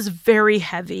trial was very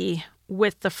heavy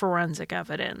with the forensic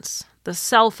evidence. The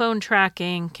cell phone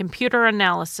tracking, computer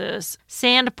analysis,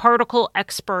 sand particle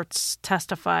experts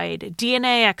testified,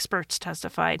 DNA experts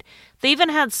testified. They even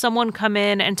had someone come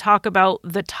in and talk about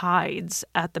the tides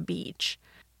at the beach.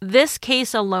 This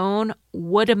case alone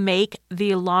would make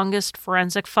the longest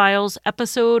Forensic Files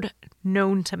episode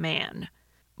known to man.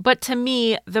 But to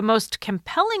me, the most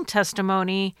compelling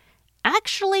testimony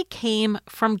actually came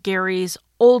from Gary's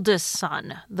oldest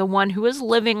son, the one who was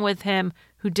living with him,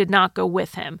 who did not go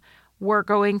with him. We're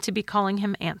going to be calling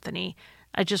him Anthony.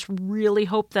 I just really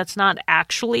hope that's not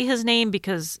actually his name,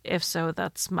 because if so,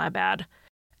 that's my bad.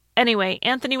 Anyway,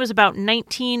 Anthony was about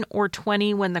 19 or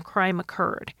 20 when the crime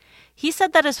occurred. He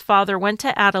said that his father went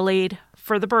to Adelaide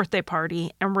for the birthday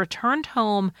party and returned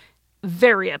home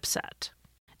very upset.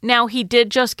 Now, he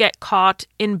did just get caught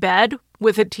in bed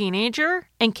with a teenager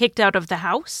and kicked out of the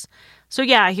house. So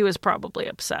yeah, he was probably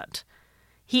upset.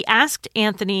 He asked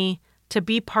Anthony to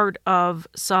be part of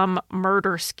some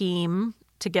murder scheme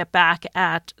to get back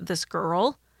at this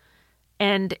girl.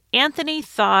 And Anthony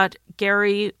thought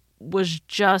Gary was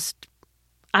just,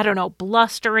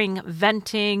 blustering,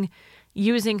 venting,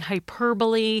 using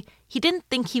hyperbole. He didn't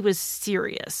think he was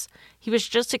serious. He was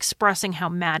just expressing how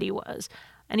mad he was.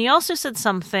 And he also said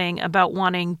something about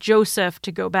wanting Joseph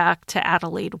to go back to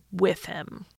Adelaide with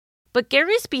him. But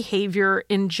Gary's behavior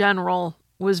in general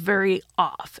was very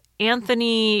off.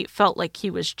 Anthony felt like he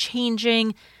was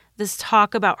changing. This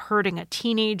talk about hurting a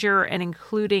teenager and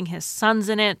including his sons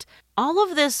in it, all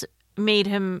of this made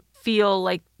him feel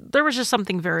like there was just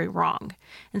something very wrong.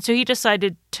 And so he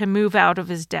decided to move out of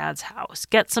his dad's house,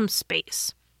 get some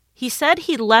space. He said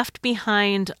he left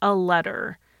behind a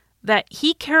letter that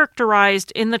he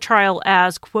characterized in the trial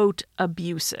as, quote,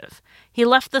 abusive. He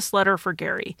left this letter for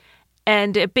Gary,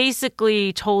 and it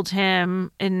basically told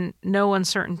him in no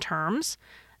uncertain terms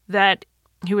that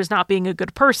he was not being a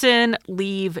good person,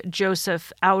 leave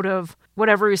Joseph out of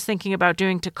whatever he was thinking about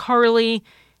doing to Carly,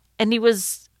 and he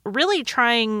was really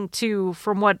trying to,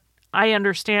 from what I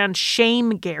understand,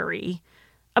 shame Gary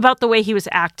about the way he was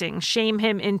acting, shame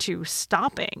him into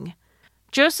stopping.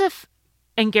 Joseph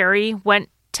and Gary went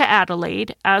to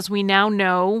Adelaide. As we now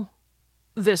know,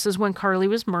 this is when Carly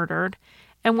was murdered.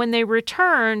 And when they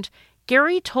returned,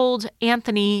 Gary told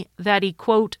Anthony that he,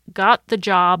 quote, got the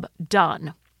job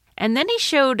done. And then he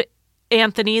showed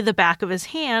Anthony the back of his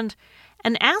hand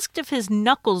and asked if his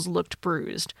knuckles looked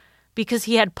bruised because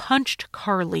he had punched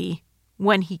Carly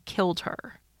when he killed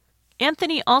her.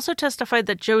 Anthony also testified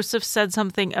that Joseph said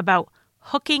something about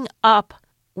hooking up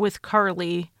with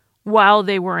Carly while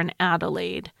they were in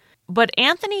Adelaide. But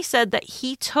Anthony said that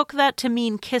he took that to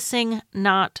mean kissing,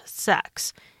 not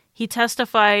sex. He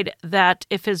testified that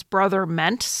if his brother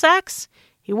meant sex,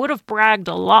 he would have bragged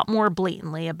a lot more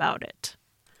blatantly about it.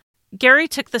 Gary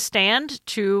took the stand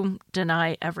to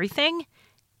deny everything,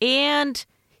 and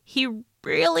he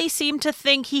really seemed to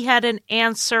think he had an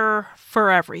answer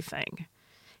for everything.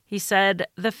 He said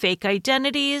the fake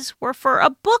identities were for a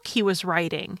book he was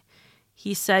writing.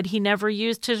 He said he never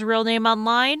used his real name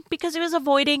online because he was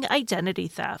avoiding identity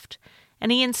theft.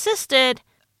 And he insisted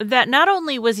that not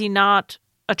only was he not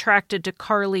attracted to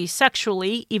Carly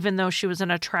sexually, even though she was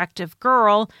an attractive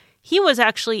girl, he was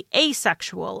actually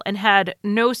asexual and had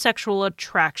no sexual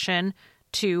attraction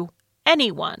to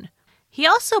anyone. He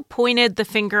also pointed the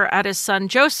finger at his son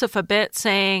Joseph a bit,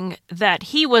 saying that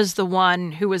he was the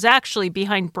one who was actually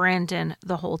behind Brandon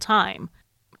the whole time.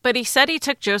 But he said he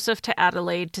took Joseph to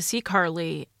Adelaide to see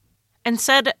Carly and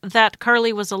said that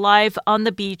Carly was alive on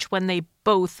the beach when they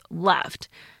both left.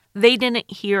 They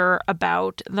didn't hear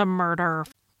about the murder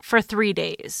for 3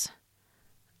 days.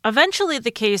 Eventually,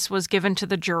 the case was given to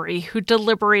the jury, who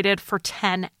deliberated for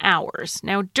 10 hours.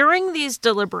 Now, during these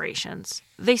deliberations,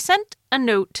 they sent a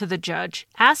note to the judge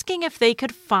asking if they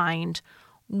could find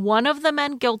one of the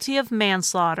men guilty of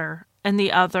manslaughter and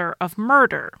the other of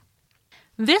murder.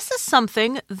 This is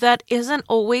something that isn't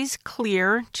always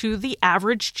clear to the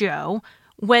average Joe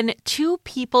when two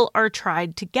people are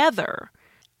tried together.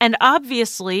 And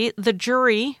obviously, the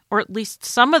jury, or at least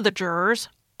some of the jurors,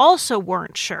 also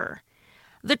weren't sure.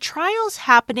 The trials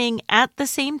happening at the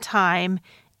same time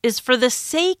is for the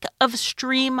sake of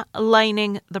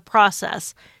streamlining the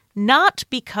process, not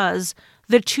because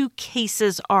the two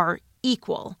cases are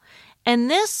equal. And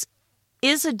this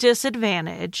is a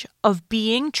disadvantage of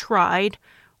being tried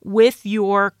with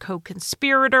your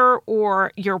co-conspirator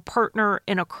or your partner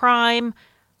in a crime.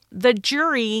 The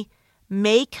jury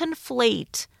may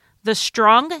conflate the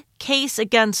strong case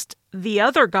against the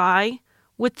other guy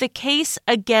with the case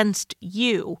against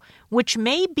you, which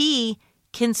may be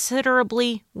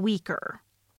considerably weaker.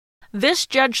 This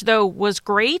judge, though, was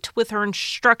great with her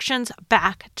instructions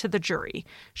back to the jury.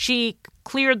 She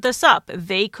cleared this up.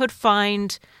 They could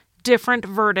find different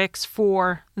verdicts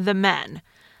for the men.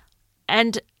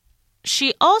 And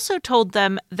she also told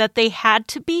them that they had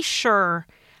to be sure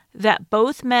that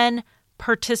both men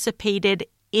participated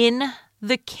in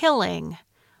the killing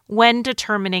when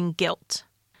determining guilt.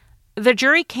 The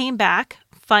jury came back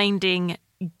finding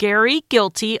Gary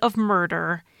guilty of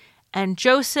murder and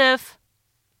Joseph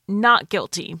not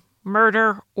guilty,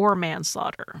 murder or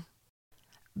manslaughter.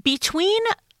 Between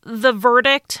the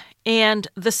verdict and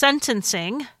the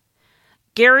sentencing,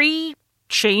 Gary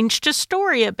changed his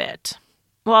story a bit.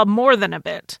 Well, more than a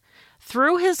bit.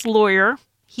 Through his lawyer,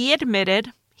 he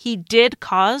admitted he did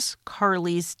cause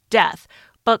Carly's death,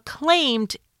 but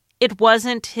claimed it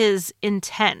wasn't his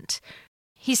intent.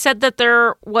 He said that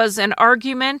there was an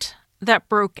argument that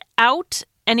broke out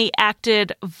and he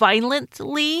acted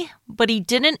violently, but he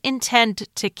didn't intend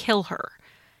to kill her.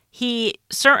 He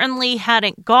certainly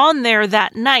hadn't gone there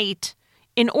that night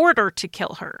in order to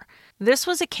kill her. This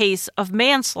was a case of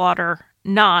manslaughter,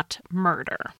 not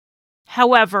murder.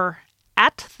 However,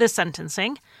 at the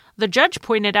sentencing, the judge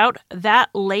pointed out that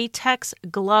latex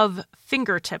glove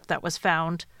fingertip that was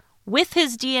found with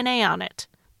his DNA on it.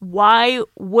 Why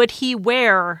would he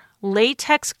wear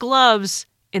latex gloves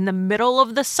in the middle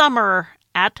of the summer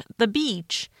at the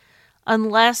beach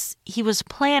unless he was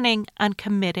planning on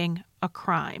committing a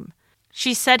crime?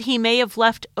 She said he may have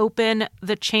left open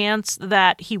the chance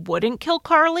that he wouldn't kill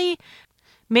Carly.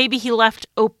 Maybe he left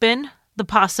open the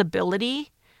possibility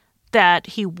that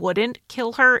he wouldn't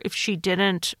kill her if she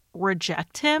didn't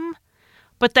reject him,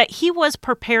 but that he was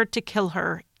prepared to kill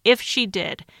her if she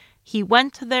did. He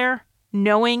went there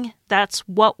knowing that's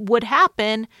what would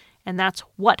happen, and that's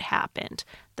what happened.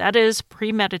 That is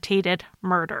premeditated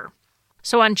murder.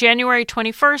 So on January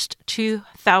 21st,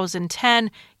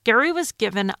 2010, Gary was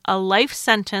given a life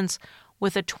sentence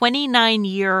with a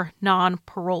 29-year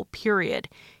non-parole period.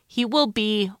 He will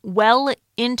be well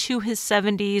into his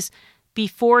 70s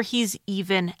before he's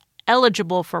even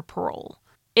eligible for parole.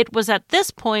 It was at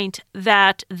this point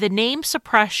that the name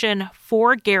suppression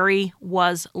for Gary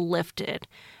was lifted.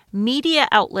 Media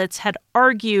outlets had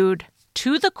argued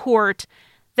to the court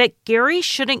that Gary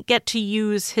shouldn't get to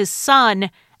use his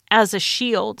son as a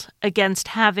shield against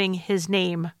having his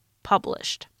name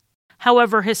published.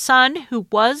 However, his son, who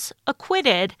was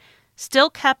acquitted, still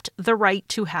kept the right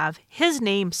to have his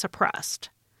name suppressed.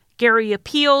 Gary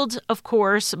appealed, of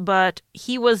course, but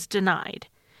he was denied.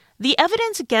 The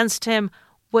evidence against him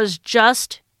was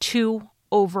just too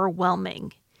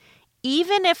overwhelming.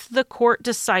 Even if the court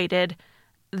decided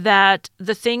that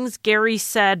the things Gary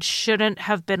said shouldn't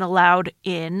have been allowed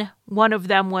in, one of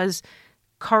them was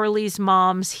Carly's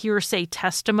mom's hearsay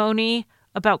testimony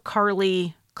about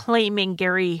Carly claiming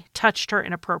Gary touched her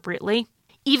inappropriately.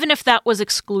 Even if that was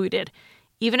excluded,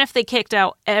 even if they kicked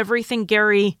out everything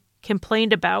Gary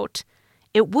complained about,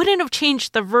 it wouldn't have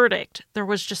changed the verdict. There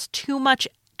was just too much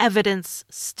evidence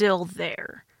still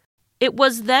there. It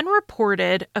was then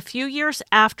reported a few years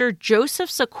after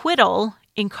Joseph's acquittal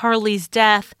in Carly's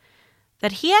death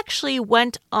that he actually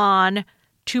went on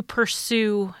to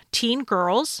pursue teen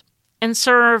girls and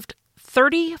served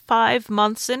 35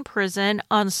 months in prison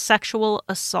on sexual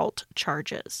assault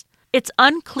charges. It's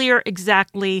unclear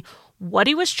exactly what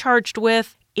he was charged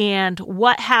with and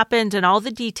what happened and all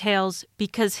the details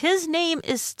because his name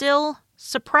is still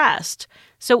suppressed.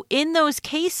 So in those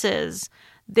cases,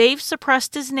 they've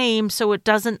suppressed his name so it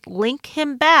doesn't link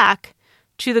him back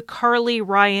to the Carly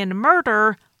Ryan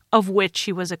murder of which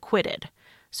he was acquitted.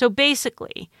 So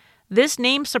basically, this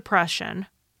name suppression,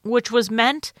 which was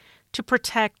meant to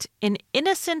protect an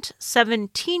innocent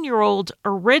 17-year-old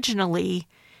originally,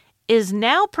 is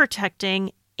now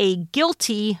protecting a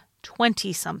guilty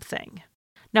 20-something.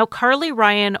 Now, Carly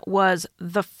Ryan was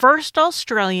the first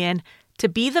Australian to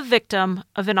be the victim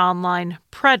of an online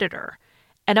predator,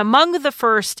 and among the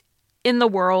first in the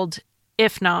world,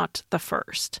 if not the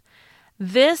first.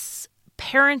 This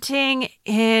parenting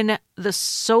in the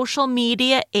social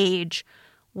media age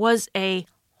was a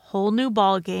whole new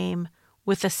ballgame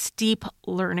with a steep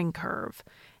learning curve.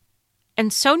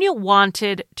 And Sonia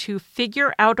wanted to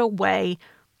figure out a way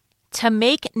to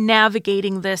make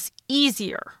navigating this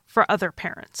easier for other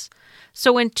parents.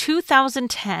 So in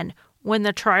 2010, when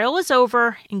the trial was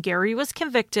over and Gary was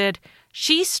convicted,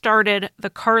 she started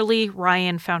the Carly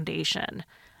Ryan Foundation.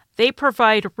 They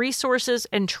provide resources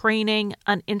and training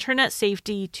on internet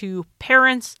safety to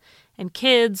parents and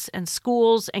kids and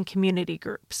schools and community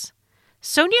groups.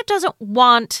 Sonia doesn't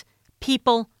want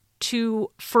people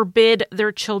to forbid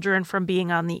their children from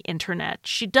being on the internet.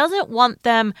 She doesn't want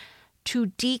them to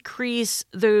decrease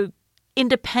the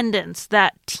independence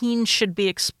that teens should be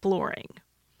exploring.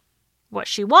 What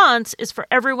she wants is for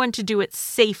everyone to do it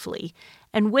safely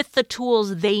and with the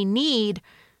tools they need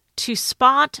to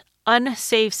spot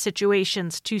unsafe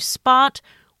situations, to spot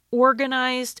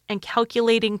organized and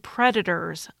calculating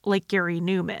predators like Gary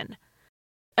Newman.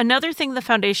 Another thing the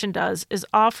foundation does is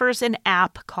offers an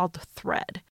app called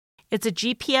Thread. It's a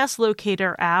GPS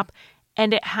locator app,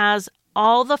 and it has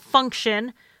all the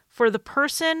function for the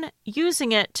person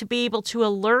using it to be able to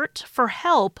alert for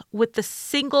help with the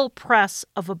single press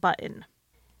of a button.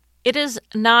 It is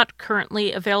not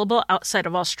currently available outside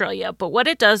of Australia, but what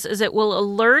it does is it will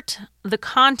alert the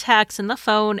contacts in the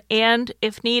phone and,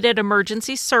 if needed,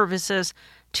 emergency services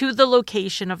to the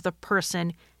location of the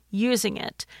person using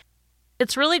it.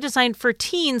 It's really designed for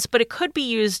teens, but it could be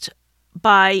used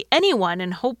by anyone,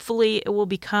 and hopefully it will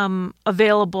become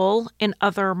available in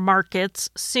other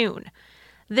markets soon.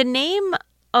 The name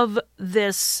of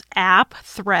this app,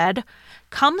 Thread,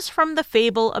 comes from the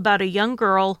fable about a young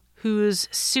girl whose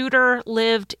suitor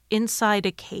lived inside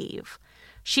a cave.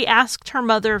 She asked her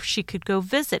mother if she could go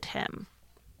visit him.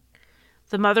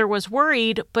 The mother was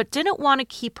worried, but didn't want to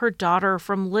keep her daughter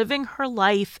from living her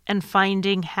life and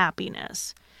finding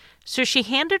happiness. So she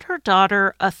handed her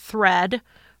daughter a thread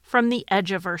from the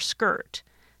edge of her skirt.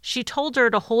 She told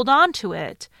her to hold on to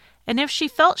it, and if she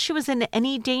felt she was in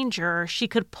any danger, she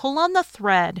could pull on the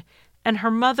thread and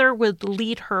her mother would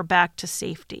lead her back to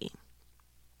safety.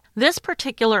 This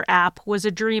particular app was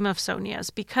a dream of Sonia's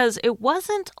because it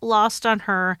wasn't lost on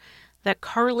her that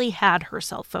Carly had her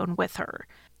cell phone with her.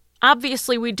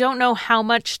 Obviously, we don't know how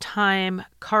much time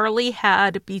Carly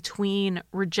had between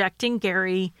rejecting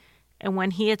Gary and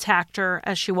when he attacked her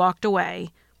as she walked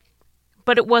away,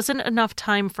 but it wasn't enough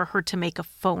time for her to make a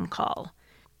phone call.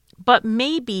 But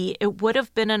maybe it would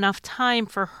have been enough time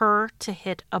for her to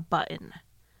hit a button.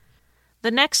 The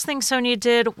next thing Sonia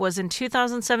did was in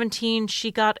 2017,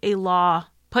 she got a law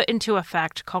put into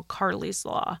effect called Carly's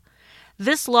Law.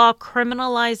 This law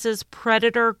criminalizes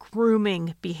predator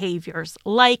grooming behaviors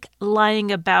like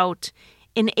lying about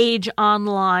an age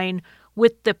online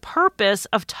with the purpose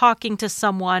of talking to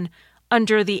someone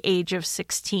under the age of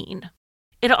 16.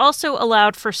 It also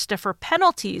allowed for stiffer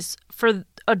penalties for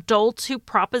adults who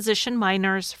proposition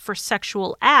minors for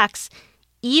sexual acts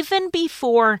even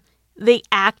before they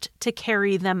act to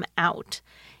carry them out.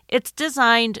 It's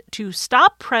designed to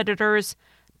stop predators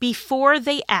before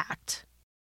they act.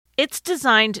 It's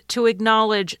designed to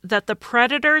acknowledge that the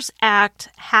predator's act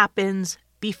happens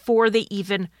before they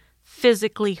even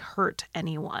physically hurt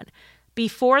anyone.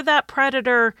 Before that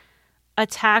predator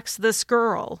attacks this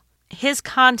girl, his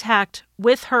contact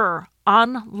with her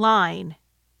online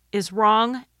is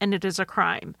wrong and it is a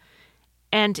crime.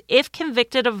 And if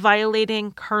convicted of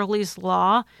violating Carly's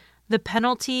Law, the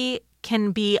penalty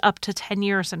can be up to 10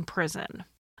 years in prison.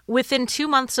 Within 2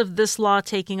 months of this law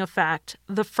taking effect,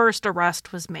 the first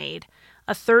arrest was made.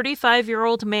 A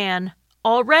 35-year-old man,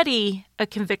 already a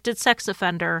convicted sex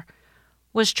offender,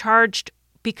 was charged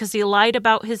because he lied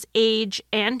about his age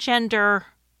and gender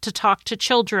to talk to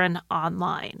children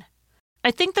online.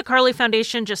 I think the Carly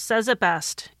Foundation just says it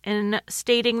best in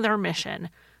stating their mission,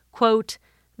 quote,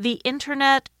 "The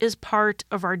internet is part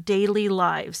of our daily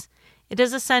lives. It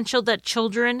is essential that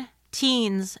children,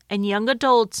 teens, and young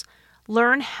adults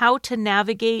learn how to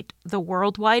navigate the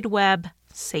World Wide Web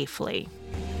safely."